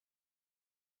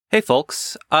Hey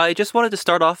folks, I just wanted to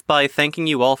start off by thanking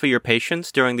you all for your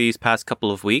patience during these past couple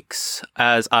of weeks,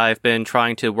 as I've been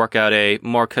trying to work out a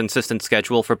more consistent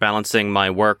schedule for balancing my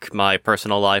work, my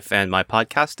personal life, and my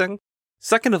podcasting.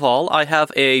 Second of all, I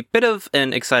have a bit of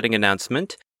an exciting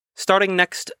announcement. Starting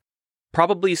next,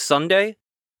 probably Sunday,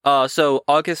 so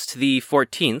August the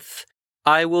 14th,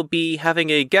 I will be having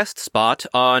a guest spot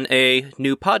on a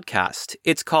new podcast.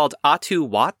 It's called Atu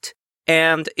Wat.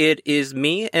 And it is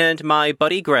me and my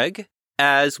buddy Greg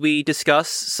as we discuss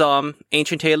some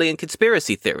ancient alien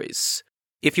conspiracy theories.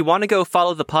 If you want to go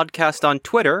follow the podcast on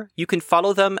Twitter, you can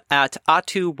follow them at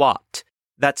AtuWat.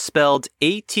 That's spelled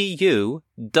AtuWaat.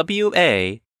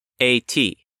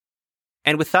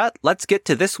 And with that, let's get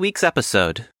to this week's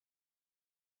episode.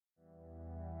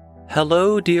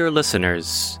 Hello, dear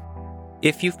listeners.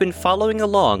 If you've been following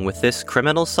along with this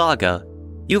criminal saga,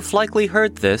 you've likely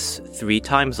heard this 3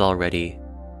 times already.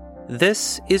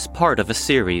 This is part of a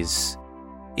series.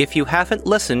 If you haven't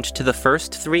listened to the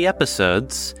first 3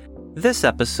 episodes, this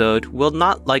episode will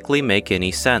not likely make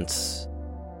any sense.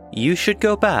 You should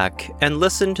go back and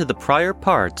listen to the prior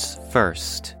parts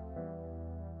first.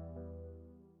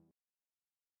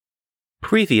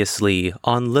 Previously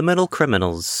on Liminal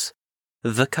Criminals,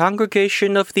 the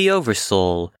Congregation of the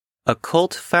Oversoul, a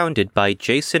cult founded by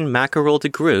Jason Mackerel de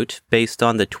Groot based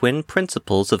on the twin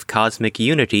principles of cosmic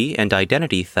unity and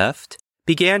identity theft,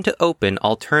 began to open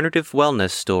alternative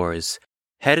wellness stores,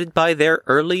 headed by their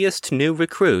earliest new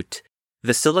recruit,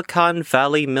 the Silicon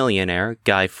Valley millionaire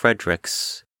Guy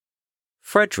Fredericks.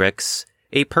 Fredericks,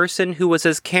 a person who was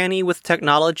as canny with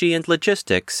technology and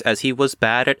logistics as he was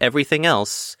bad at everything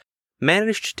else,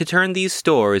 managed to turn these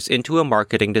stores into a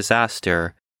marketing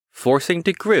disaster, forcing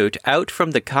de Groot out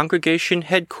from the congregation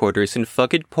headquarters in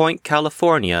Fugged Point,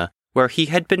 California, where he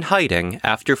had been hiding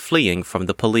after fleeing from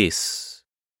the police.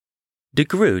 De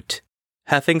Groot,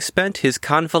 having spent his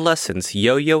convalescence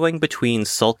yo-yoing between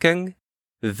sulking,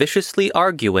 viciously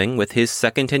arguing with his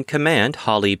second-in-command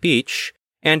Holly Beach,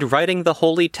 and writing the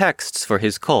holy texts for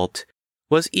his cult,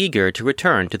 was eager to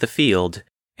return to the field,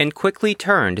 and quickly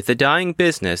turned the dying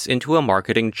business into a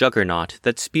marketing juggernaut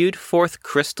that spewed forth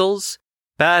crystals,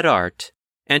 bad art,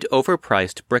 and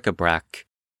overpriced bric-a-brac,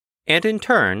 and in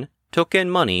turn took in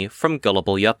money from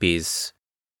gullible yuppies.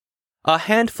 A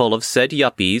handful of said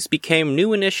yuppies became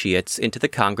new initiates into the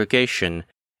congregation,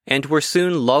 and were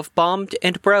soon love-bombed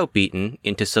and browbeaten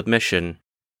into submission.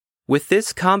 With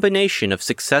this combination of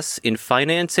success in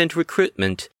finance and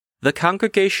recruitment, the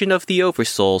Congregation of the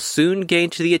Oversoul soon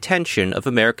gained the attention of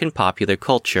American popular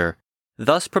culture,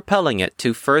 thus propelling it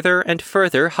to further and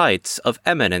further heights of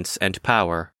eminence and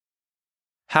power.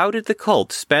 How did the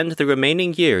cult spend the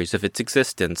remaining years of its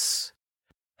existence?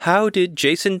 How did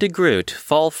Jason de Groot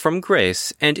fall from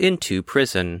grace and into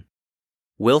prison?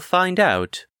 We'll find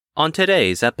out on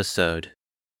today's episode.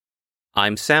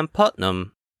 I'm Sam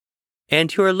Putnam,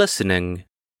 and you're listening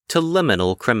to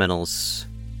Liminal Criminals.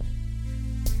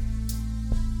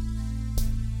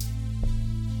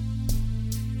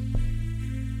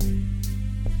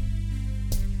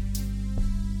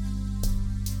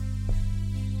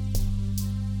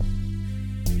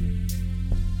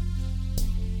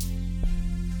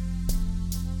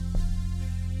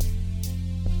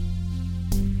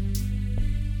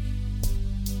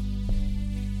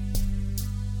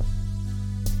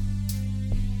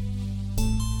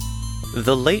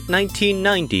 The late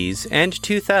 1990s and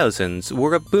 2000s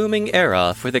were a booming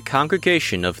era for the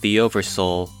Congregation of the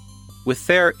Oversoul. With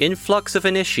their influx of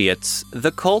initiates,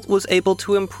 the cult was able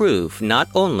to improve not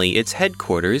only its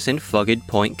headquarters in Fugged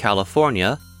Point,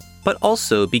 California, but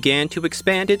also began to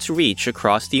expand its reach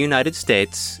across the United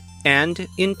States and,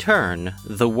 in turn,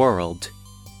 the world.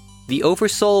 The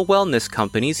Oversoul Wellness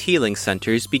Company's healing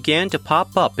centers began to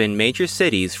pop up in major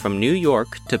cities from New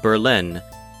York to Berlin,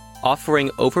 offering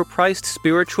overpriced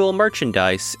spiritual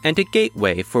merchandise and a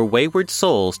gateway for wayward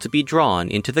souls to be drawn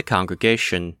into the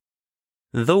congregation.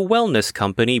 The Wellness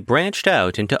Company branched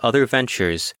out into other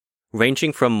ventures,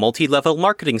 ranging from multi-level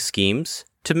marketing schemes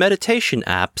to meditation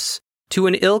apps to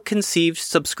an ill-conceived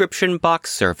subscription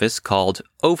box service called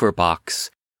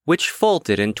Overbox, which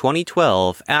folded in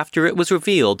 2012 after it was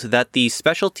revealed that the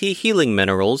specialty healing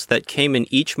minerals that came in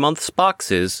each month's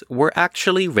boxes were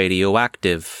actually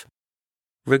radioactive.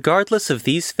 Regardless of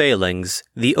these failings,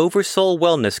 the Oversoul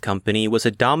Wellness Company was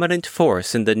a dominant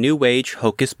force in the New Age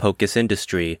hocus-pocus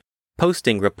industry,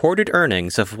 posting reported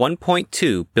earnings of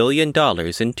 $1.2 billion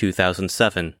in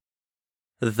 2007.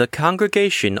 The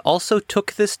congregation also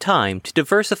took this time to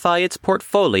diversify its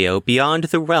portfolio beyond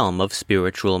the realm of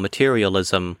spiritual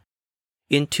materialism.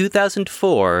 In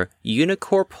 2004,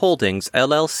 Unicorp Holdings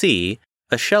LLC,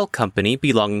 a shell company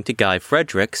belonging to Guy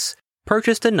Fredericks,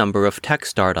 purchased a number of tech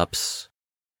startups.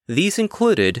 These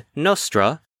included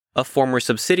Nostra, a former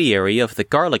subsidiary of the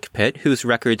Garlic Pit whose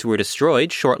records were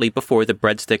destroyed shortly before the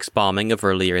breadsticks bombing of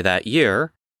earlier that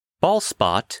year,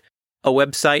 Ballspot, a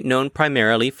website known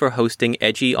primarily for hosting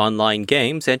edgy online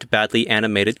games and badly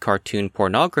animated cartoon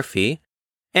pornography,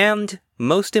 and,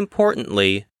 most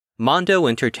importantly, Mondo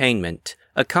Entertainment,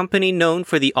 a company known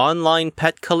for the online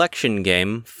pet collection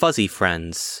game Fuzzy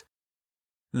Friends.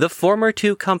 The former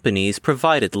two companies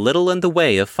provided little in the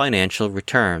way of financial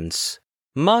returns.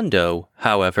 Mondo,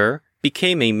 however,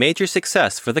 became a major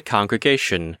success for the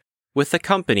congregation, with the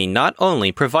company not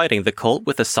only providing the cult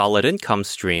with a solid income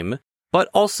stream, but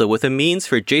also with a means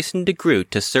for Jason DeGroot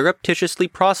to surreptitiously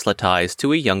proselytize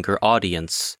to a younger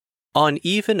audience. On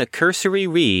even a cursory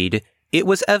read, it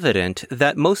was evident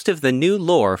that most of the new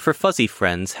lore for Fuzzy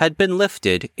Friends had been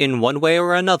lifted, in one way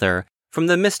or another, from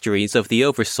the mysteries of the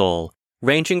Oversoul,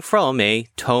 ranging from a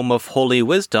tome of holy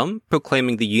wisdom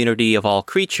proclaiming the unity of all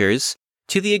creatures,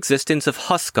 to the existence of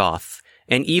Huskoth,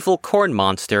 an evil corn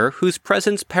monster whose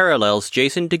presence parallels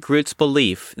Jason DeGroot's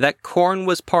belief that corn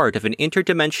was part of an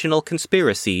interdimensional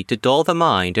conspiracy to dull the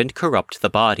mind and corrupt the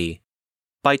body.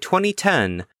 By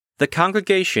 2010, the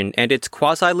congregation and its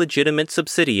quasi-legitimate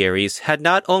subsidiaries had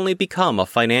not only become a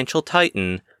financial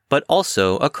titan, but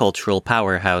also a cultural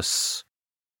powerhouse.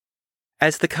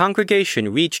 As the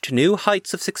congregation reached new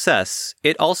heights of success,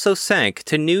 it also sank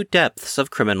to new depths of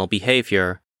criminal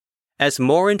behavior. As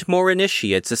more and more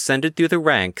initiates ascended through the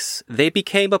ranks, they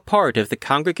became a part of the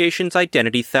congregation's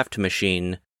identity theft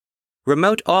machine.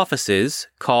 Remote offices,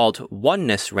 called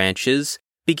oneness ranches,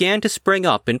 began to spring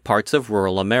up in parts of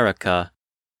rural America.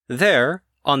 There,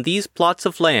 on these plots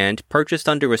of land purchased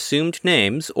under assumed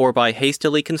names or by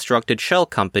hastily constructed shell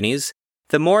companies,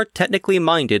 the more technically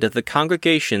minded of the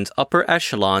congregation's upper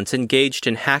echelons engaged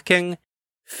in hacking,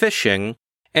 phishing,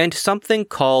 and something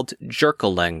called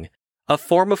jerkling, a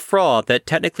form of fraud that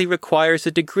technically requires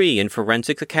a degree in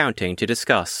forensic accounting to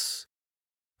discuss.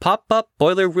 Pop-up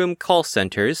boiler room call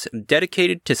centers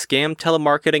dedicated to scam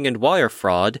telemarketing and wire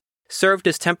fraud served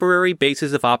as temporary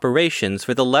bases of operations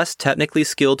for the less technically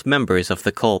skilled members of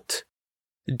the cult.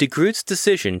 DeGroot's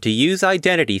decision to use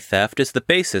identity theft as the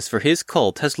basis for his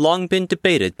cult has long been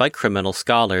debated by criminal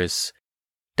scholars.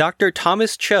 Dr.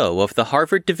 Thomas Cho of the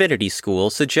Harvard Divinity School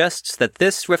suggests that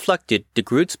this reflected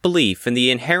DeGroot's belief in the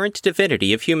inherent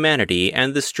divinity of humanity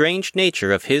and the strange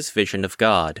nature of his vision of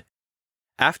God.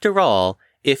 After all,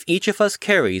 if each of us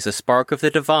carries a spark of the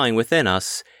divine within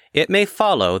us, it may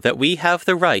follow that we have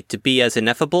the right to be as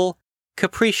ineffable,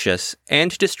 capricious,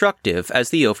 and destructive as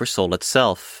the Oversoul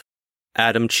itself.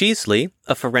 Adam Cheesley,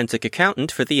 a forensic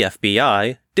accountant for the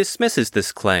FBI, dismisses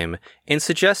this claim and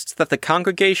suggests that the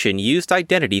congregation used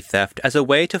identity theft as a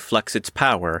way to flex its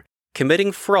power,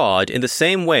 committing fraud in the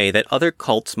same way that other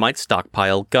cults might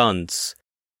stockpile guns.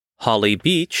 Holly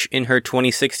Beach, in her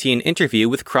 2016 interview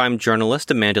with crime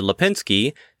journalist Amanda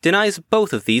Lipinski, denies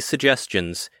both of these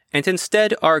suggestions and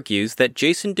instead argues that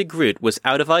Jason DeGroot was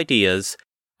out of ideas,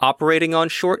 operating on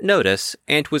short notice,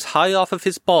 and was high off of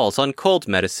his balls on cold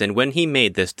medicine when he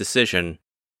made this decision.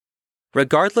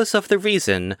 Regardless of the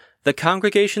reason, the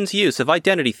congregation's use of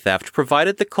identity theft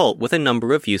provided the cult with a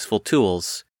number of useful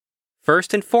tools.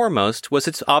 First and foremost was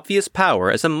its obvious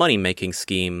power as a money-making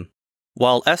scheme.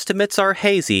 While estimates are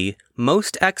hazy,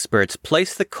 most experts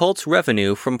place the cult's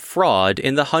revenue from fraud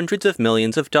in the hundreds of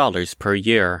millions of dollars per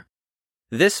year.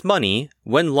 This money,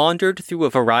 when laundered through a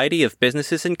variety of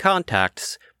businesses and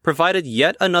contacts, provided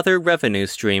yet another revenue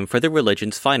stream for the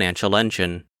religion's financial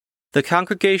engine. The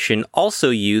congregation also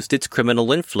used its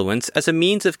criminal influence as a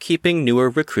means of keeping newer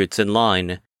recruits in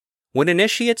line. When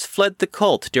initiates fled the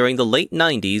cult during the late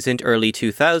 90s and early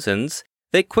 2000s,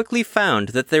 they quickly found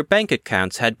that their bank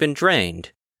accounts had been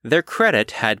drained, their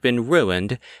credit had been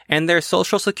ruined, and their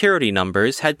social security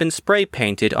numbers had been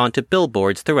spray-painted onto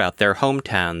billboards throughout their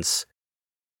hometowns.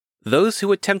 Those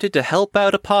who attempted to help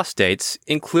out apostates,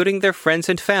 including their friends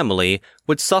and family,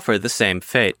 would suffer the same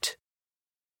fate.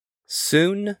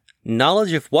 Soon,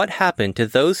 knowledge of what happened to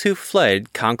those who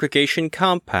fled congregation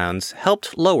compounds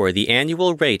helped lower the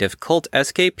annual rate of cult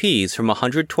escapees from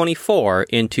 124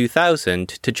 in 2000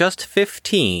 to just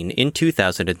 15 in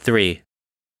 2003.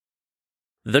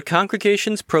 The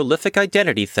congregation's prolific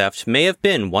identity theft may have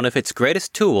been one of its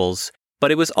greatest tools, but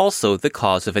it was also the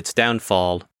cause of its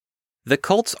downfall. The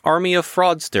cult's army of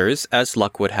fraudsters, as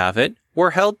luck would have it,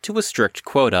 were held to a strict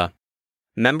quota.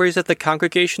 Members of the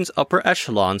congregation's upper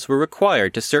echelons were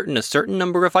required to certain a certain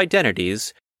number of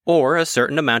identities, or a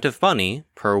certain amount of money,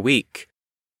 per week.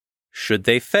 Should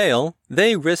they fail,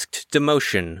 they risked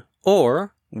demotion,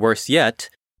 or, worse yet,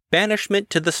 banishment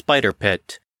to the spider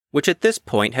pit, which at this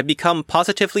point had become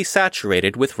positively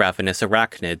saturated with ravenous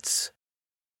arachnids.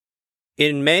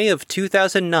 In May of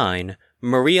 2009,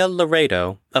 Maria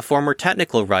Laredo, a former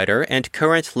technical writer and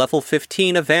current Level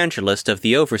 15 evangelist of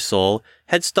the Oversoul,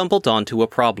 had stumbled onto a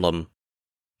problem.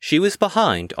 She was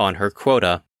behind on her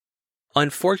quota.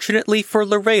 Unfortunately for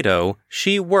Laredo,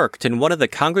 she worked in one of the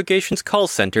congregation's call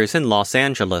centers in Los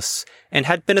Angeles, and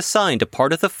had been assigned a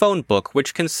part of the phone book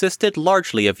which consisted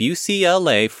largely of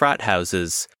UCLA frat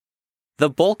houses. The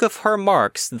bulk of her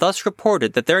marks thus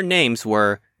reported that their names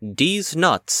were D's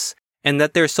Nuts, and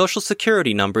that their social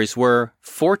security numbers were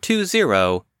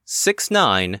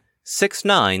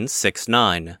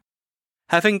 420-69-6969.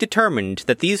 Having determined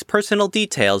that these personal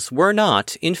details were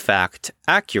not, in fact,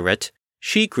 accurate,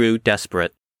 she grew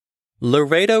desperate.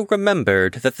 Laredo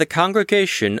remembered that the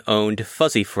congregation owned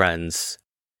Fuzzy Friends.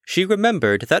 She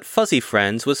remembered that Fuzzy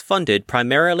Friends was funded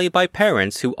primarily by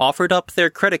parents who offered up their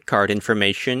credit card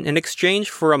information in exchange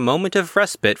for a moment of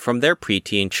respite from their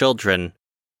preteen children.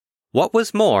 What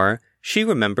was more, she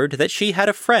remembered that she had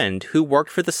a friend who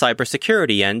worked for the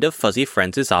cybersecurity end of Fuzzy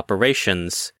Friends'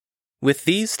 operations. With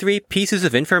these three pieces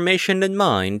of information in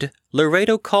mind,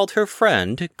 Laredo called her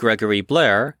friend, Gregory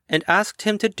Blair, and asked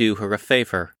him to do her a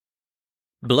favor.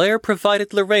 Blair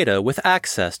provided Laredo with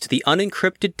access to the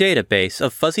unencrypted database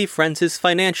of Fuzzy Friends'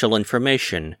 financial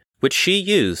information, which she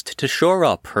used to shore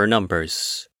up her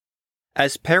numbers.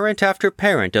 As parent after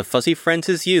parent of Fuzzy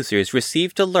Friends' users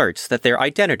received alerts that their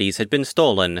identities had been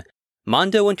stolen,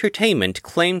 Mondo Entertainment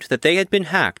claimed that they had been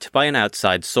hacked by an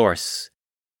outside source.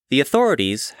 The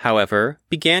authorities, however,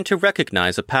 began to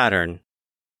recognize a pattern.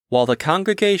 While the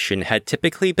congregation had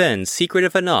typically been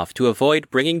secretive enough to avoid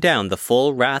bringing down the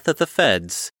full wrath of the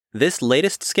feds, this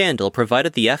latest scandal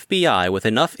provided the FBI with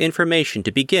enough information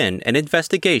to begin an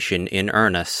investigation in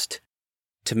earnest.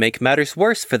 To make matters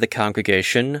worse for the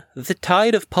congregation, the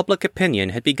tide of public opinion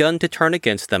had begun to turn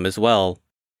against them as well.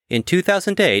 In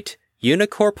 2008,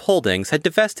 Unicorp Holdings had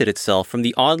divested itself from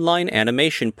the online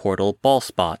animation portal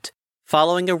Ballspot,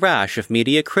 following a rash of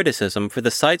media criticism for the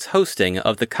site's hosting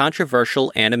of the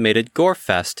controversial animated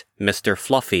gore-fest, Mr.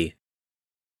 Fluffy.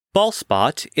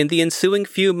 Ballspot, in the ensuing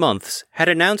few months, had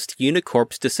announced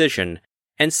Unicorp's decision,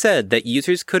 and said that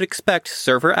users could expect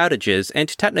server outages and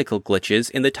technical glitches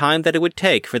in the time that it would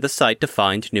take for the site to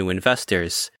find new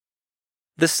investors.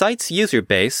 The site's user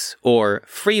base, or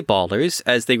freeballers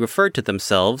as they referred to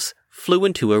themselves, flew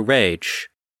into a rage.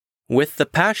 With the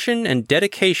passion and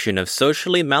dedication of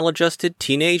socially maladjusted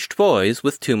teenaged boys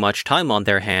with too much time on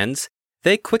their hands,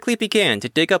 they quickly began to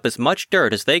dig up as much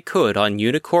dirt as they could on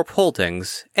Unicorp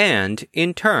Holdings and,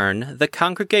 in turn, the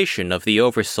congregation of the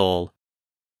Oversoul.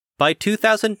 By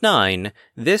 2009,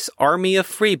 this army of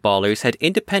freeballers had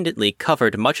independently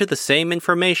covered much of the same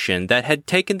information that had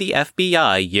taken the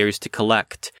FBI years to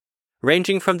collect,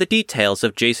 ranging from the details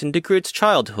of Jason DeGroot's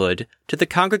childhood to the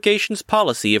congregation's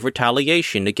policy of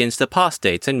retaliation against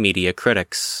apostates and media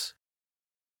critics.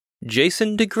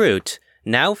 Jason DeGroot,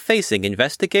 now facing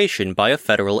investigation by a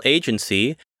federal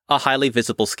agency, a highly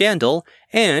visible scandal,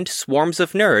 and swarms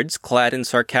of nerds clad in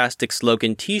sarcastic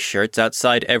slogan t-shirts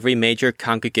outside every major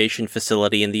congregation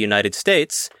facility in the United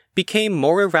States, became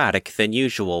more erratic than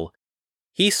usual.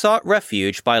 He sought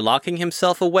refuge by locking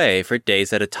himself away for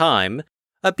days at a time,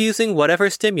 abusing whatever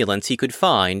stimulants he could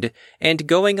find, and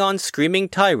going on screaming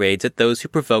tirades at those who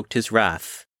provoked his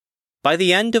wrath. By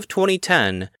the end of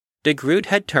 2010, DeGroot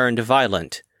had turned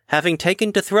violent, having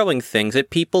taken to throwing things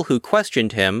at people who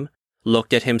questioned him,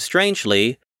 looked at him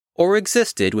strangely, or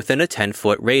existed within a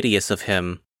 10-foot radius of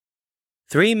him.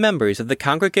 3 members of the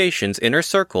congregation's inner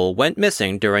circle went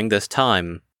missing during this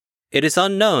time. It is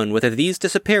unknown whether these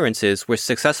disappearances were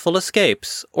successful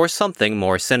escapes or something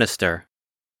more sinister.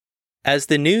 As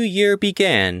the new year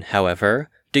began, however,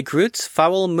 DeGroot's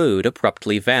foul mood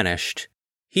abruptly vanished.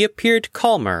 He appeared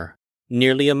calmer,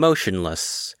 nearly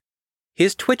emotionless.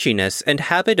 His twitchiness and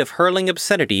habit of hurling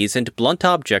obscenities and blunt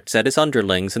objects at his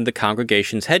underlings in the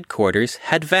congregation's headquarters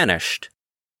had vanished.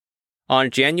 On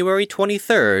January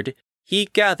 23rd, he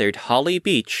gathered Holly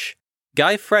Beach,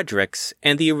 Guy Fredericks,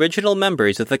 and the original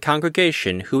members of the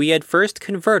congregation who he had first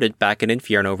converted back in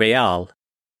Infierno Real.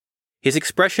 His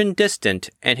expression distant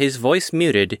and his voice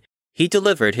muted, he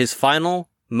delivered his final,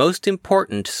 most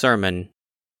important sermon.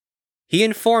 He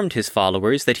informed his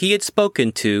followers that he had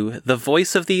spoken to the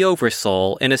voice of the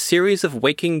Oversoul in a series of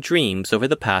waking dreams over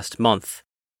the past month,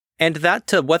 and that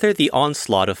to weather the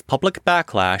onslaught of public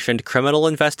backlash and criminal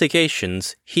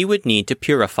investigations, he would need to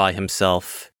purify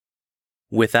himself.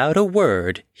 Without a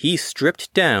word, he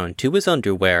stripped down to his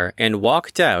underwear and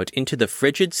walked out into the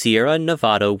frigid Sierra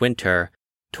Nevada winter,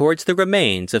 towards the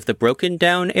remains of the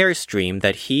broken-down airstream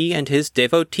that he and his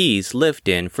devotees lived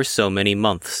in for so many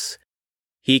months.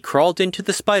 He crawled into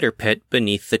the spider pit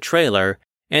beneath the trailer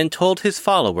and told his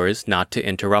followers not to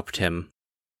interrupt him.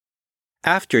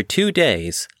 After 2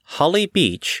 days, Holly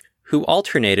Beach, who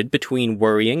alternated between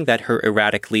worrying that her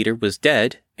erratic leader was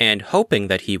dead and hoping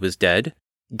that he was dead,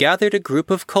 gathered a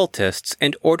group of cultists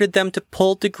and ordered them to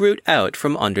pull DeGroot out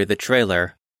from under the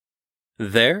trailer.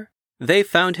 There, they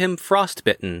found him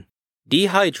frostbitten,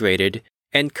 dehydrated,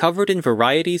 and covered in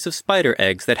varieties of spider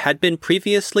eggs that had been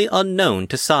previously unknown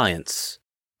to science,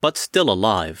 but still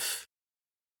alive.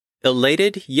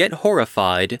 Elated yet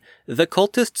horrified, the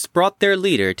cultists brought their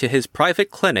leader to his private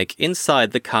clinic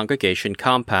inside the congregation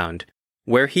compound,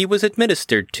 where he was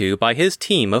administered to by his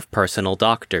team of personal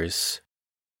doctors.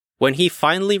 When he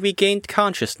finally regained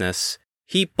consciousness,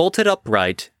 he bolted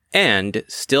upright and,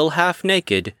 still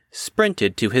half-naked,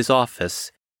 sprinted to his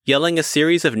office, yelling a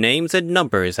series of names and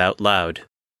numbers out loud.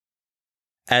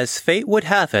 As fate would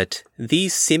have it,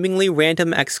 these seemingly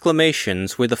random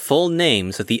exclamations were the full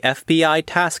names of the FBI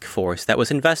task force that was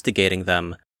investigating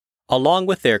them, along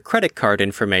with their credit card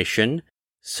information,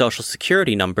 social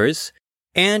security numbers,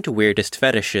 and weirdest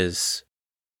fetishes.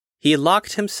 He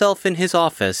locked himself in his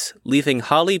office, leaving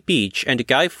Holly Beach and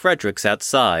Guy Fredericks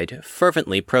outside,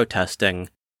 fervently protesting.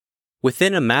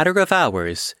 Within a matter of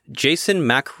hours, Jason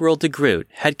Mackerel DeGroot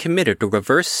had committed a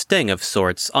reverse sting of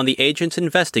sorts on the agents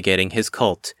investigating his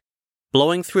cult,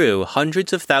 blowing through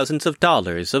hundreds of thousands of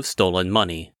dollars of stolen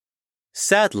money.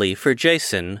 Sadly for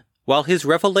Jason, while his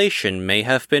revelation may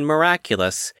have been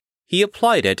miraculous, he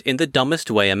applied it in the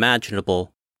dumbest way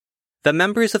imaginable. The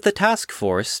members of the task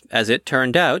force, as it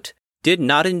turned out, did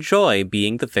not enjoy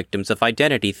being the victims of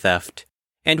identity theft,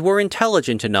 and were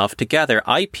intelligent enough to gather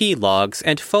IP logs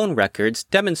and phone records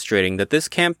demonstrating that this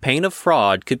campaign of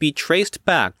fraud could be traced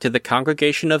back to the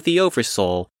Congregation of the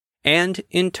Oversoul, and,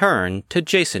 in turn, to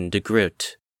Jason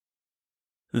DeGroot.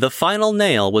 The final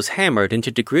nail was hammered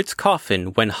into DeGroot's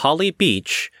coffin when Holly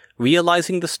Beach,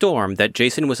 realizing the storm that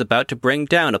Jason was about to bring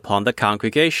down upon the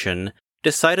congregation,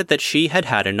 decided that she had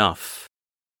had enough.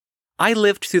 "I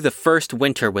lived through the first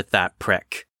winter with that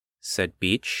prick," said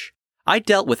Beach. "I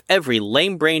dealt with every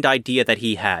lame-brained idea that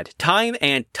he had. Time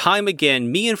and time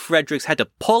again, me and Fredericks had to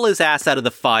pull his ass out of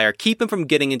the fire, keep him from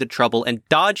getting into trouble, and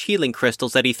dodge healing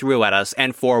crystals that he threw at us,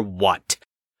 and for what?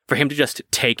 For him to just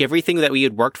take everything that we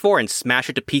had worked for and smash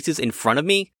it to pieces in front of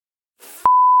me? F***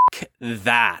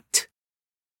 that."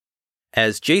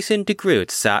 As Jason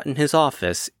DeGroot sat in his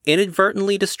office,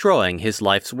 inadvertently destroying his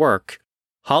life's work,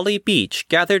 Holly Beach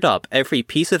gathered up every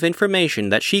piece of information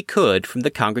that she could from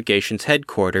the congregation's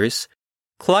headquarters,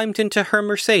 climbed into her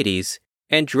Mercedes,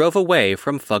 and drove away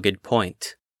from Fugged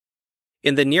Point.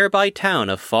 In the nearby town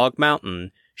of Fog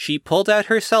Mountain, she pulled out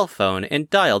her cell phone and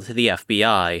dialed to the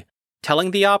FBI,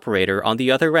 telling the operator on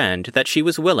the other end that she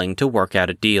was willing to work out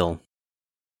a deal.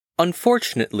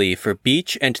 Unfortunately for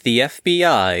Beach and the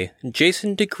FBI,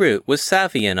 Jason DeGroot was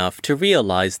savvy enough to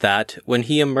realize that, when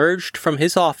he emerged from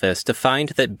his office to find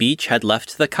that Beach had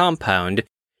left the compound,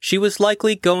 she was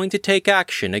likely going to take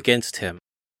action against him.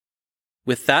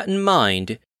 With that in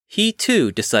mind, he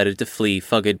too decided to flee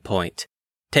Fugged Point,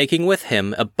 taking with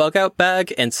him a bug-out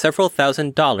bag and several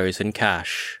 $1,000s in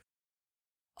cash.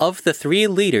 Of the 3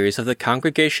 leaders of the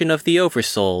Congregation of the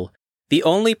Oversoul, the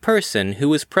only person who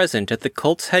was present at the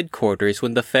cult's headquarters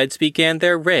when the feds began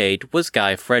their raid was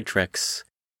Guy Fredericks.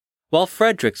 While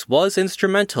Fredericks was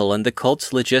instrumental in the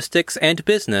cult's logistics and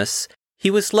business,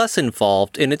 he was less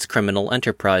involved in its criminal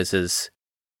enterprises.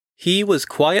 He was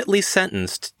quietly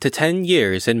sentenced to 10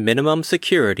 years in minimum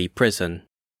security prison.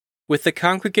 With the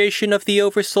Congregation of the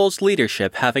Oversoul's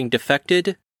leadership having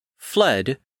defected,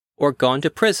 fled, or gone to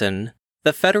prison,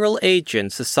 the federal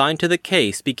agents assigned to the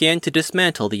case began to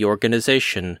dismantle the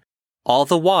organization, all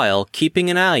the while keeping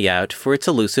an eye out for its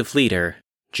elusive leader,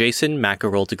 Jason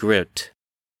Mackerel DeGroot.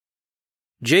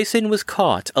 Jason was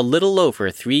caught a little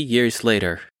over 3 years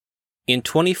later. In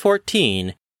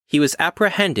 2014, he was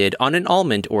apprehended on an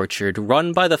almond orchard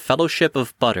run by the Fellowship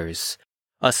of Butters,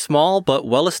 a small but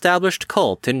well-established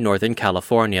cult in Northern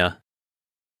California.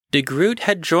 DeGroot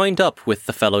had joined up with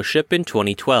the Fellowship in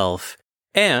 2012,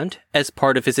 and, as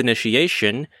part of his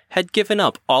initiation, had given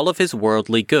up all of his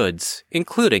worldly goods,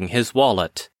 including his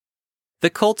wallet. The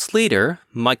cult's leader,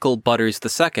 Michael Butters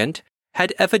II,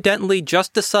 had evidently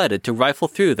just decided to rifle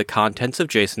through the contents of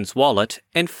Jason's wallet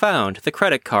and found the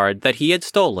credit card that he had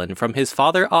stolen from his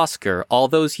father Oscar all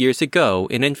those years ago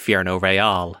in Infierno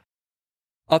Real.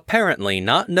 Apparently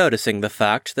not noticing the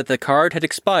fact that the card had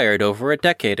expired over a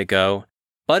decade ago,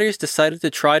 Butters decided to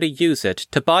try to use it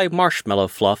to buy marshmallow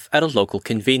fluff at a local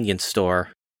convenience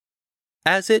store.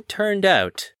 As it turned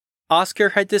out, Oscar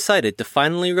had decided to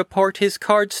finally report his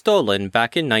card stolen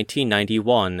back in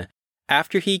 1991,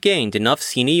 after he gained enough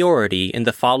seniority in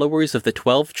the followers of the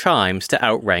 12 Chimes to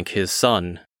outrank his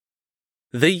son.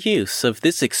 The use of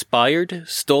this expired,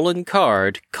 stolen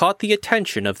card caught the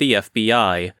attention of the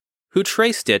FBI, who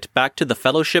traced it back to the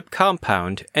Fellowship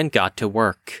compound and got to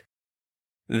work.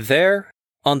 There,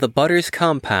 on the Butters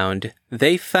compound,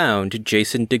 they found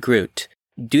Jason DeGroot,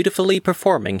 dutifully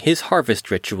performing his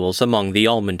harvest rituals among the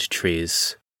almond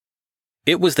trees.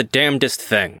 "It was the damnedest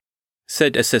thing,"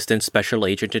 said Assistant Special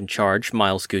Agent in Charge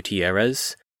Miles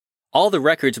Gutierrez. "All the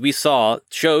records we saw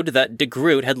showed that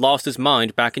DeGroot had lost his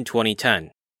mind back in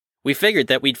 2010. We figured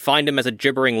that we'd find him as a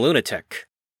gibbering lunatic.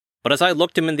 But as I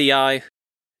looked him in the eye,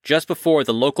 just before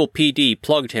the local PD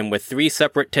plugged him with 3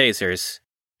 separate tasers,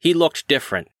 he looked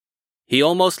different. He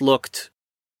almost looked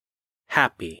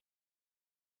happy."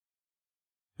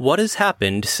 What has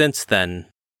happened since then?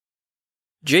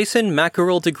 Jason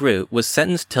Mackerel DeGroot was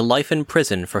sentenced to life in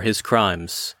prison for his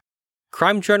crimes.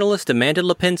 Crime journalist Amanda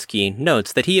Lipinski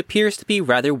notes that he appears to be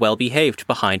rather well-behaved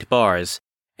behind bars,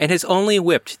 and has only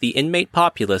whipped the inmate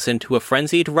populace into a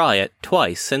frenzied riot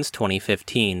twice since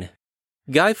 2015.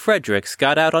 Guy Fredericks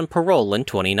got out on parole in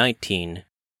 2019.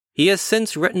 He has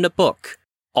since written a book,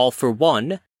 All for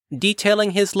One,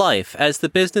 detailing his life as the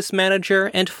business manager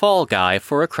and fall guy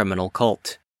for a criminal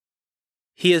cult.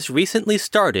 He has recently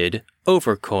started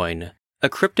Overcoin, a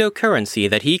cryptocurrency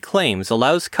that he claims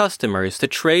allows customers to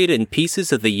trade in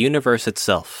pieces of the universe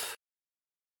itself.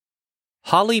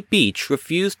 Holly Beach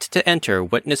refused to enter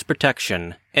witness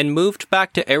protection and moved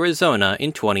back to Arizona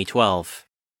in 2012.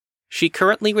 She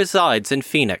currently resides in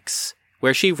Phoenix,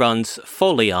 where she runs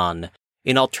Folion,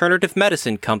 an alternative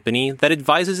medicine company that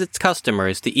advises its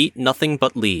customers to eat nothing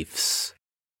but leaves.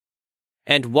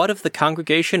 And what of the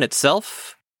congregation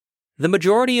itself? The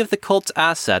majority of the cult's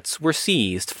assets were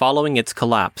seized following its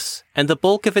collapse, and the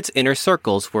bulk of its inner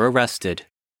circles were arrested.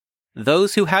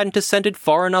 Those who hadn't ascended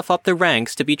far enough up the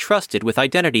ranks to be trusted with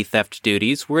identity theft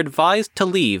duties were advised to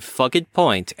leave Fugged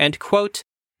Point and, quote,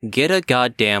 get a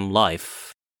goddamn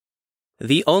life.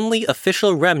 The only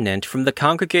official remnant from the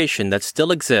congregation that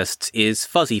still exists is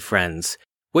Fuzzy Friends,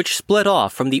 which split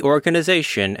off from the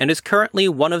organization and is currently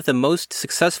one of the most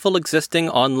successful existing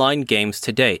online games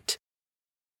to date.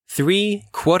 3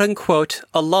 quote-unquote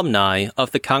alumni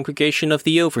of the Congregation of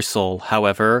the Oversoul,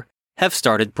 however, have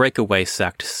started breakaway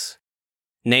sects.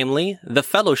 Namely, the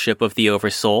Fellowship of the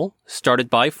Oversoul, started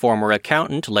by former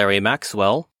accountant Larry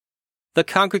Maxwell, the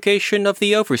Congregation of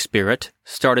the Overspirit,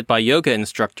 started by yoga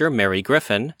instructor Mary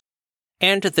Griffin,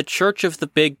 and the Church of the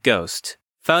Big Ghost,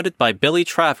 founded by Billy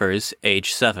Travers,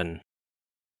 age 7.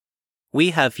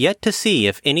 We have yet to see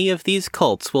if any of these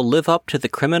cults will live up to the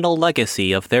criminal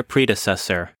legacy of their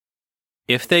predecessor.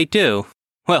 If they do,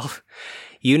 well,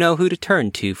 you know who to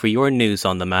turn to for your news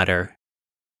on the matter.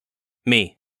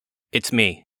 Me. It's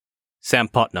me. Sam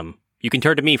Putnam. You can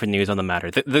turn to me for news on the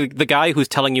matter. The guy who's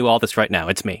telling you all this right now.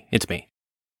 It's me. It's me.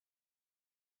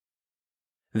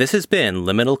 This has been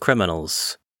Liminal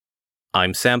Criminals.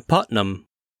 I'm Sam Putnam.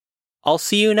 I'll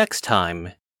see you next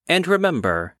time. And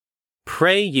remember,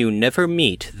 pray you never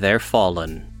meet their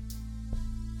fallen.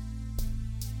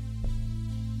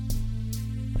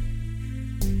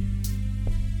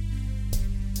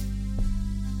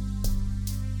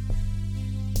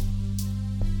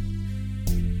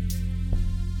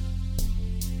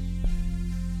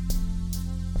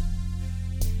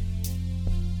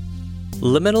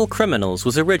 Liminal Criminals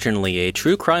was originally a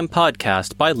true crime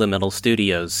podcast by Liminal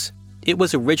Studios. It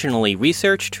was originally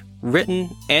researched,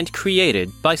 written, and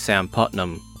created by Sam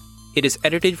Putnam. It is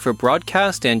edited for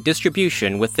broadcast and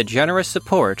distribution with the generous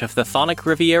support of the Thonic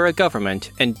Riviera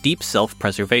government and Deep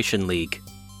Self-Preservation League.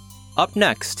 Up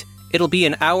next, it'll be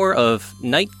an hour of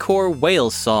Nightcore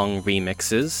Whale Song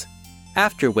remixes,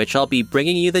 after which I'll be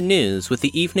bringing you the news with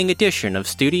the evening edition of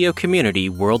Studio Community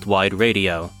Worldwide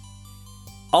Radio.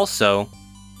 Also,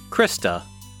 Krista,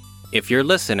 if you're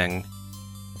listening,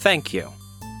 thank you.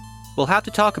 We'll have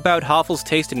to talk about Hoffel's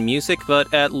taste in music,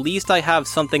 but at least I have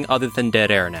something other than dead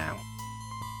air now.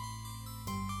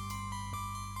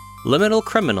 Liminal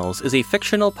Criminals is a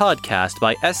fictional podcast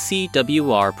by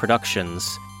SCWR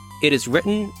Productions. It is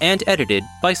written and edited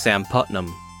by Sam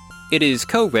Putnam. It is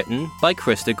co-written by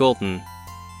Krista Golden.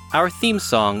 Our theme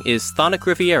song is Thonic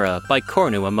Riviera by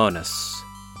Cornu Amonis.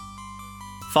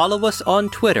 Follow us on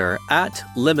Twitter at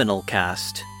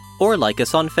LiminalCast, or like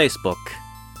us on Facebook.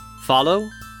 Follow,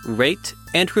 rate,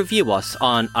 and review us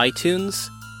on iTunes,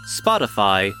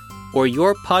 Spotify, or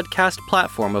your podcast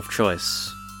platform of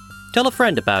choice. Tell a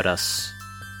friend about us.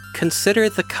 Consider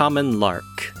the common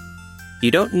lark. You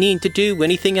don't need to do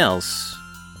anything else.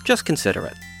 Just consider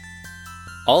it.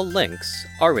 All links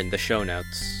are in the show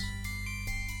notes.